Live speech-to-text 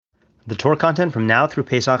The Torah content from now through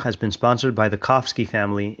Pesach has been sponsored by the Kofsky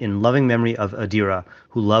family in loving memory of Adira,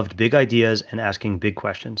 who loved big ideas and asking big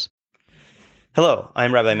questions. Hello,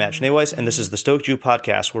 I'm Rabbi Matt Schneeweiss, and this is the Stoic Jew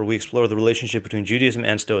podcast, where we explore the relationship between Judaism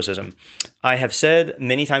and Stoicism. I have said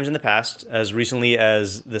many times in the past, as recently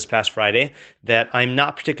as this past Friday, that I'm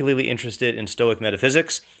not particularly interested in Stoic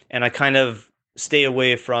metaphysics, and I kind of stay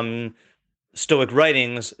away from Stoic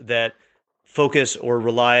writings that focus or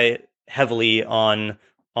rely heavily on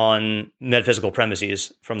metaphysical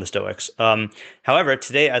premises from the Stoics. However,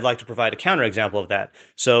 today I'd like to provide a counterexample of that.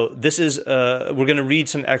 So this is we're going to read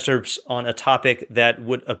some excerpts on a topic that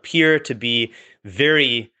would appear to be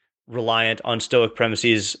very reliant on Stoic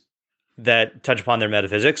premises that touch upon their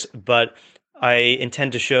metaphysics, but I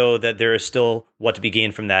intend to show that there is still what to be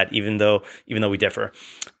gained from that, even though we differ.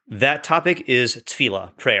 That topic is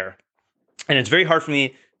Tefilah, prayer. And it's very hard for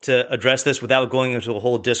me to address this without going into a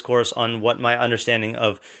whole discourse on what my understanding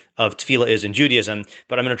of Tefilah is in Judaism,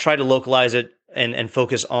 but I'm going to try to localize it and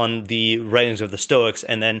focus on the writings of the Stoics,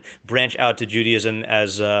 and then branch out to Judaism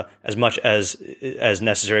as much as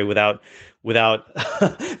necessary without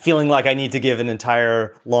feeling like I need to give an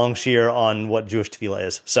entire long sheer on what Jewish Tefilah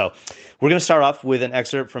is. So we're going to start off with an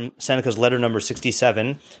excerpt from Seneca's letter number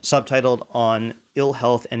 67, subtitled On Ill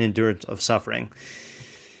Health and Endurance of Suffering.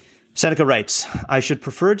 Seneca writes, I should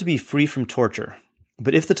prefer to be free from torture,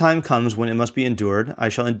 but if the time comes when it must be endured, I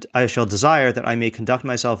shall desire that I may conduct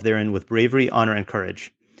myself therein with bravery, honor, and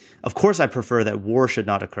courage. Of course I prefer that war should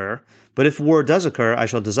not occur, but if war does occur, I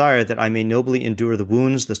shall desire that I may nobly endure the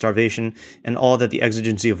wounds, the starvation, and all that the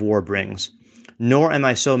exigency of war brings. Nor am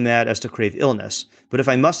I so mad as to crave illness, but if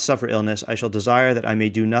I must suffer illness, I shall desire that I may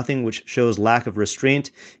do nothing which shows lack of restraint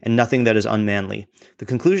and nothing that is unmanly. The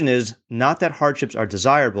conclusion is not that hardships are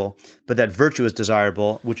desirable, but that virtue is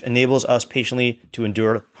desirable, which enables us patiently to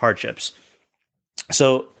endure hardships.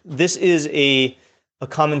 So this is a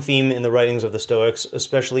common theme in the writings of the Stoics,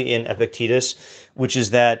 especially in Epictetus, which is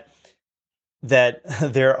that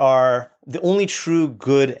there are the only true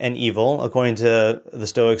good and evil, according to the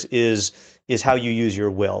Stoics, is how you use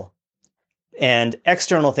your will. And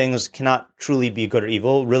external things cannot truly be good or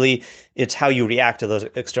evil. Really, it's how you react to those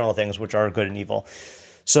external things, which are good and evil.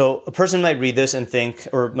 So a person might read this and think,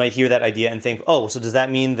 or might hear that idea and think, oh, so does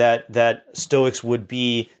that mean that Stoics would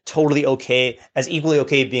be totally okay, as equally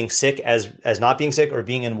okay being sick as not being sick, or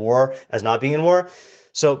being in war as not being in war?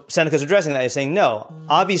 So Seneca's addressing that. He's saying, no,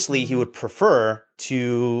 obviously he would prefer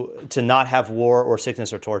to not have war or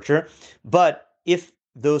sickness or torture. But if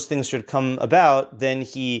those things should come about, then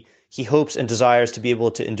he hopes and desires to be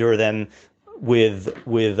able to endure them with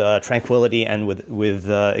tranquility and with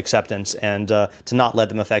acceptance, and to not let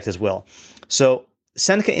them affect his will. So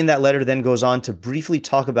Seneca in that letter then goes on to briefly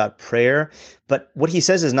talk about prayer, but what he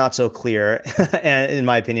says is not so clear, in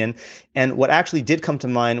my opinion. And what actually did come to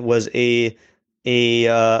mind was a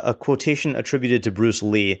quotation attributed to Bruce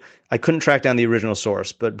Lee. I couldn't track down the original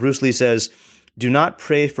source, but Bruce Lee says, "Do not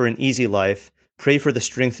pray for an easy life, pray for the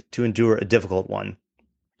strength to endure a difficult one."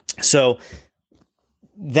 So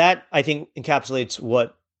that, I think, encapsulates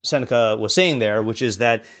what Seneca was saying there, which is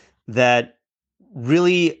that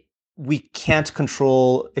really we can't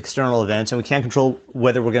control external events, and we can't control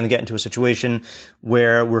whether we're going to get into a situation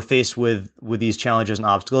where we're faced with these challenges and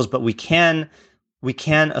obstacles, but we can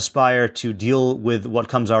aspire to deal with what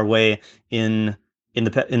comes our way in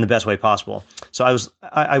the best way possible. So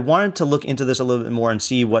I wanted to look into this a little bit more and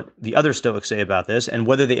see what the other Stoics say about this, and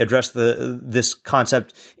whether they address this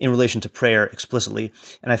concept in relation to prayer explicitly.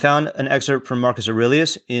 And I found an excerpt from Marcus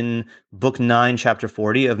Aurelius in Book 9, Chapter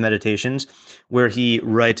 40 of Meditations, where he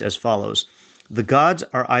writes as follows: "The gods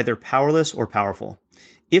are either powerless or powerful.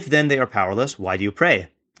 If then they are powerless, why do you pray?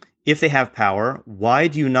 If they have power, why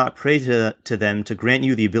do you not pray to them to grant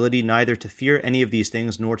you the ability neither to fear any of these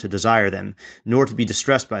things, nor to desire them, nor to be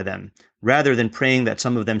distressed by them, rather than praying that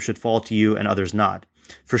some of them should fall to you and others not?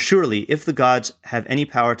 For surely, if the gods have any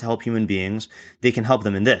power to help human beings, they can help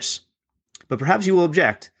them in this. But perhaps you will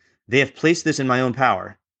object, they have placed this in my own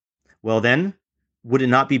power. Well then, would it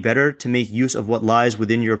not be better to make use of what lies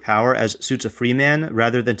within your power as suits a free man,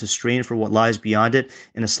 rather than to strain for what lies beyond it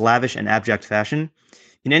in a slavish and abject fashion?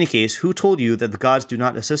 In any case, who told you that the gods do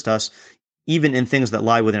not assist us even in things that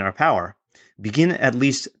lie within our power? Begin at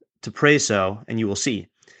least to pray so, and you will see.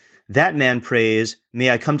 That man prays,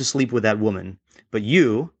 may I come to sleep with that woman, but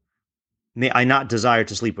you, may I not desire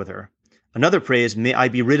to sleep with her. Another prays, may I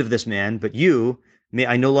be rid of this man, but you, may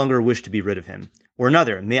I no longer wish to be rid of him. Or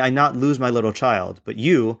another, may I not lose my little child, but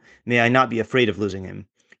you, may I not be afraid of losing him.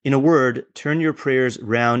 In a word, turn your prayers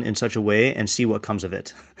round in such a way and see what comes of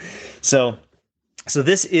it." So So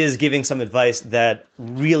this is giving some advice that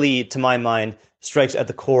really, to my mind, strikes at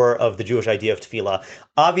the core of the Jewish idea of tefillah.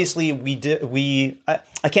 Obviously,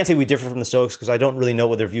 I can't say we differ from the Stoics because I don't really know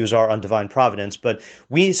what their views are on divine providence, but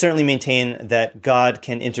we certainly maintain that God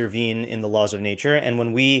can intervene in the laws of nature, and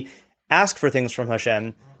when we ask for things from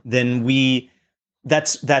Hashem, then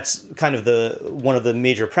that's kind of the one of the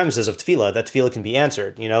major premises of tefillah, that tefillah can be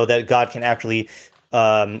answered, that God can actually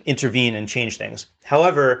intervene and change things.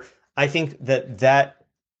 However, I think that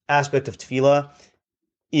aspect of tefillah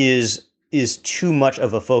is too much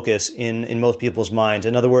of a focus in most people's minds.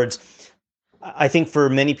 In other words, I think for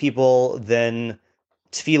many people, then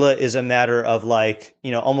tefillah is a matter of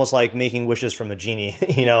almost like making wishes from a genie,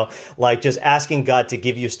 like just asking God to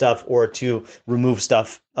give you stuff or to remove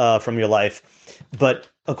stuff from your life. But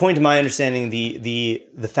according to my understanding, the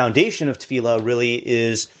foundation of tefillah really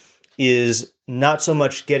is not so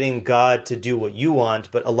much getting God to do what you want,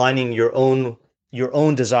 but aligning your own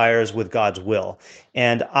desires with God's will.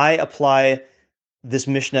 And I apply this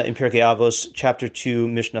Mishnah in Pirkei Avos, chapter 2,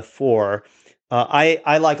 Mishnah 4.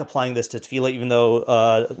 I like applying this to tefillah, even though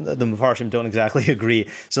the Mefarshim don't exactly agree.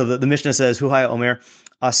 So the Mishnah says, Huhaya Omer,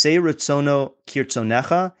 Aseh Ritzono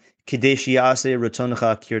Kirtzonecha, Kidei Shiaseh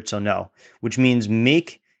Ritzonecha Kirtzono, which means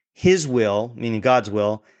make his will, meaning God's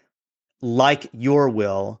will, like your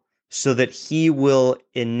will, so that he will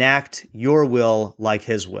enact your will like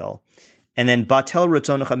his will. And then Batel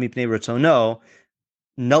Ritzonecha Mipnei Ritzono,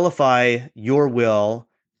 nullify your will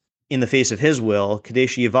in the face of his will,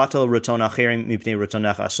 Kadeshi Yivatel Ratzon Acherim Mipnei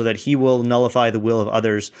Ratzonecha, so that he will nullify the will of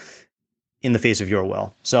others in the face of your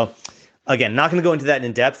will. So again, not going to go into that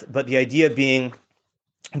in depth, but the idea being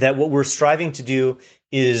that what we're striving to do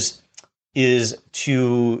is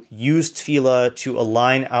to use tefillah to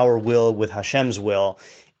align our will with Hashem's will.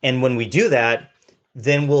 And when we do that,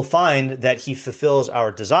 then we'll find that he fulfills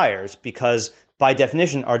our desires, because by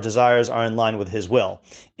definition, our desires are in line with his will.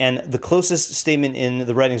 And the closest statement in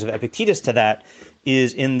the writings of Epictetus to that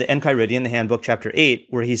is in the Enchiridion, the Handbook, chapter 8,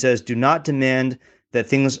 where he says, do not demand that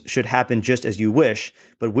things should happen just as you wish,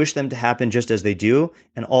 but wish them to happen just as they do,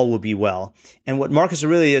 and all will be well. And what Marcus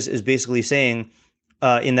Aurelius is basically saying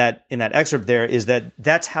in that excerpt there is that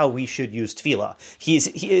that's how we should use tefillah.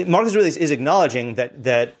 Marcus Aurelius is acknowledging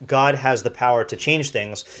that God has the power to change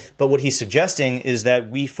things, but what he's suggesting is that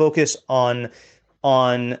we focus on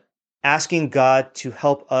asking God to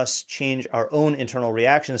help us change our own internal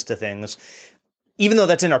reactions to things, even though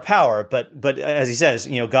that's in our power. But as he says,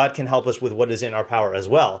 God can help us with what is in our power as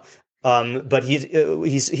well. But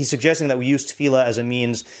he's suggesting that we use tefillah as a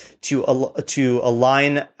means to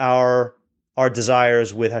align our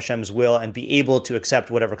desires with Hashem's will and be able to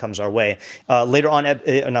accept whatever comes our way. Not later on,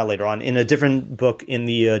 in a different book in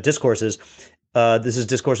the Discourses, this is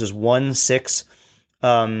Discourses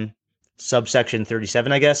 1:6, subsection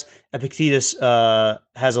 37, I guess. Epictetus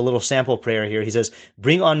has a little sample prayer here. He says,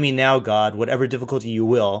 bring on me now, God, whatever difficulty you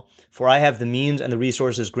will, for I have the means and the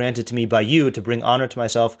resources granted to me by you to bring honor to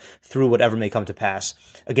myself through whatever may come to pass.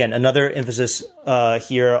 Again, another emphasis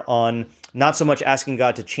here on not so much asking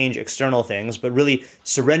God to change external things, but really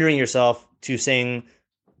surrendering yourself to saying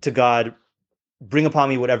to God, bring upon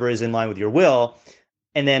me whatever is in line with your will,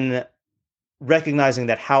 and then recognizing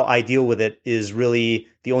that how I deal with it is really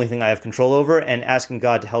the only thing I have control over, and asking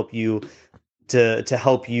God to help you to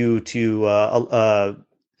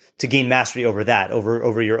gain mastery over that,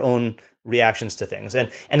 over your own reactions to things. And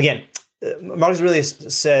again, Marcus Aurelius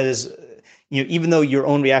says, even though your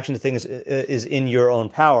own reaction to things is in your own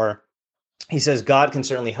power, he says God can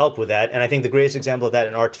certainly help with that. And I think the greatest example of that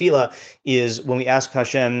in our tefillah is when we ask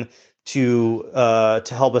Hashem to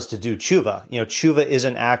help us to do tshuva. Tshuva is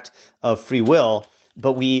an act of free will,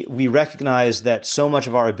 but we recognize that so much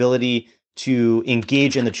of our ability to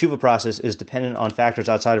engage in the tshuva process is dependent on factors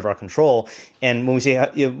outside of our control. And when we say,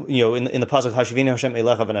 in the pasuk, Hashivinu Hashem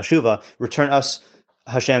Elecha v'nashuva, return us,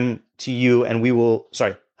 Hashem, to you, and we will,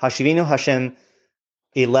 Hashivinu Hashem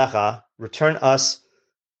Elecha, return us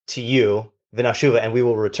to you, v'nashuva, and we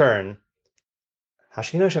will return.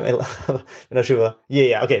 Hashivinu Hashem Elecha v'nashuva.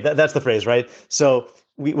 Yeah, okay, that's the phrase, right? So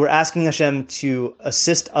we're asking Hashem to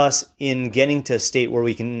assist us in getting to a state where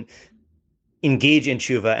we can engage in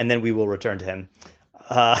tshuva, and then we will return to him.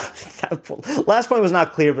 Last point was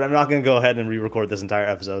not clear, but I'm not going to go ahead and re-record this entire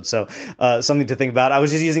episode. So something to think about. I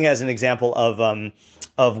was just using it as an example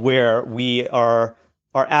of where we are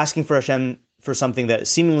asking for Hashem for something that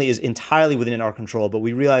seemingly is entirely within our control, but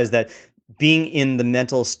we realize that being in the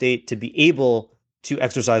mental state to be able to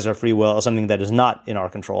exercise our free will, something that is not in our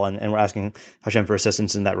control, and we're asking Hashem for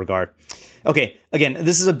assistance in that regard. Okay, again,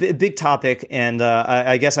 this is a big topic, and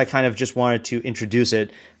I guess I kind of just wanted to introduce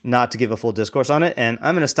it, not to give a full discourse on it, and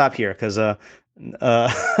I'm going to stop here because there's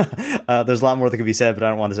a lot more that could be said, but I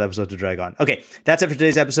don't want this episode to drag on. Okay, that's it for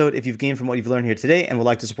today's episode. If you've gained from what you've learned here today and would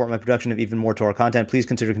like to support my production of even more Torah content, please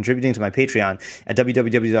consider contributing to my Patreon at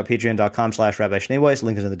www.patreon.com/Rabbi Schneeweiss.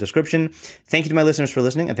 Link is in the description. Thank you to my listeners for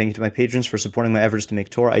listening, and thank you to my patrons for supporting my efforts to make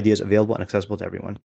Torah ideas available and accessible to everyone.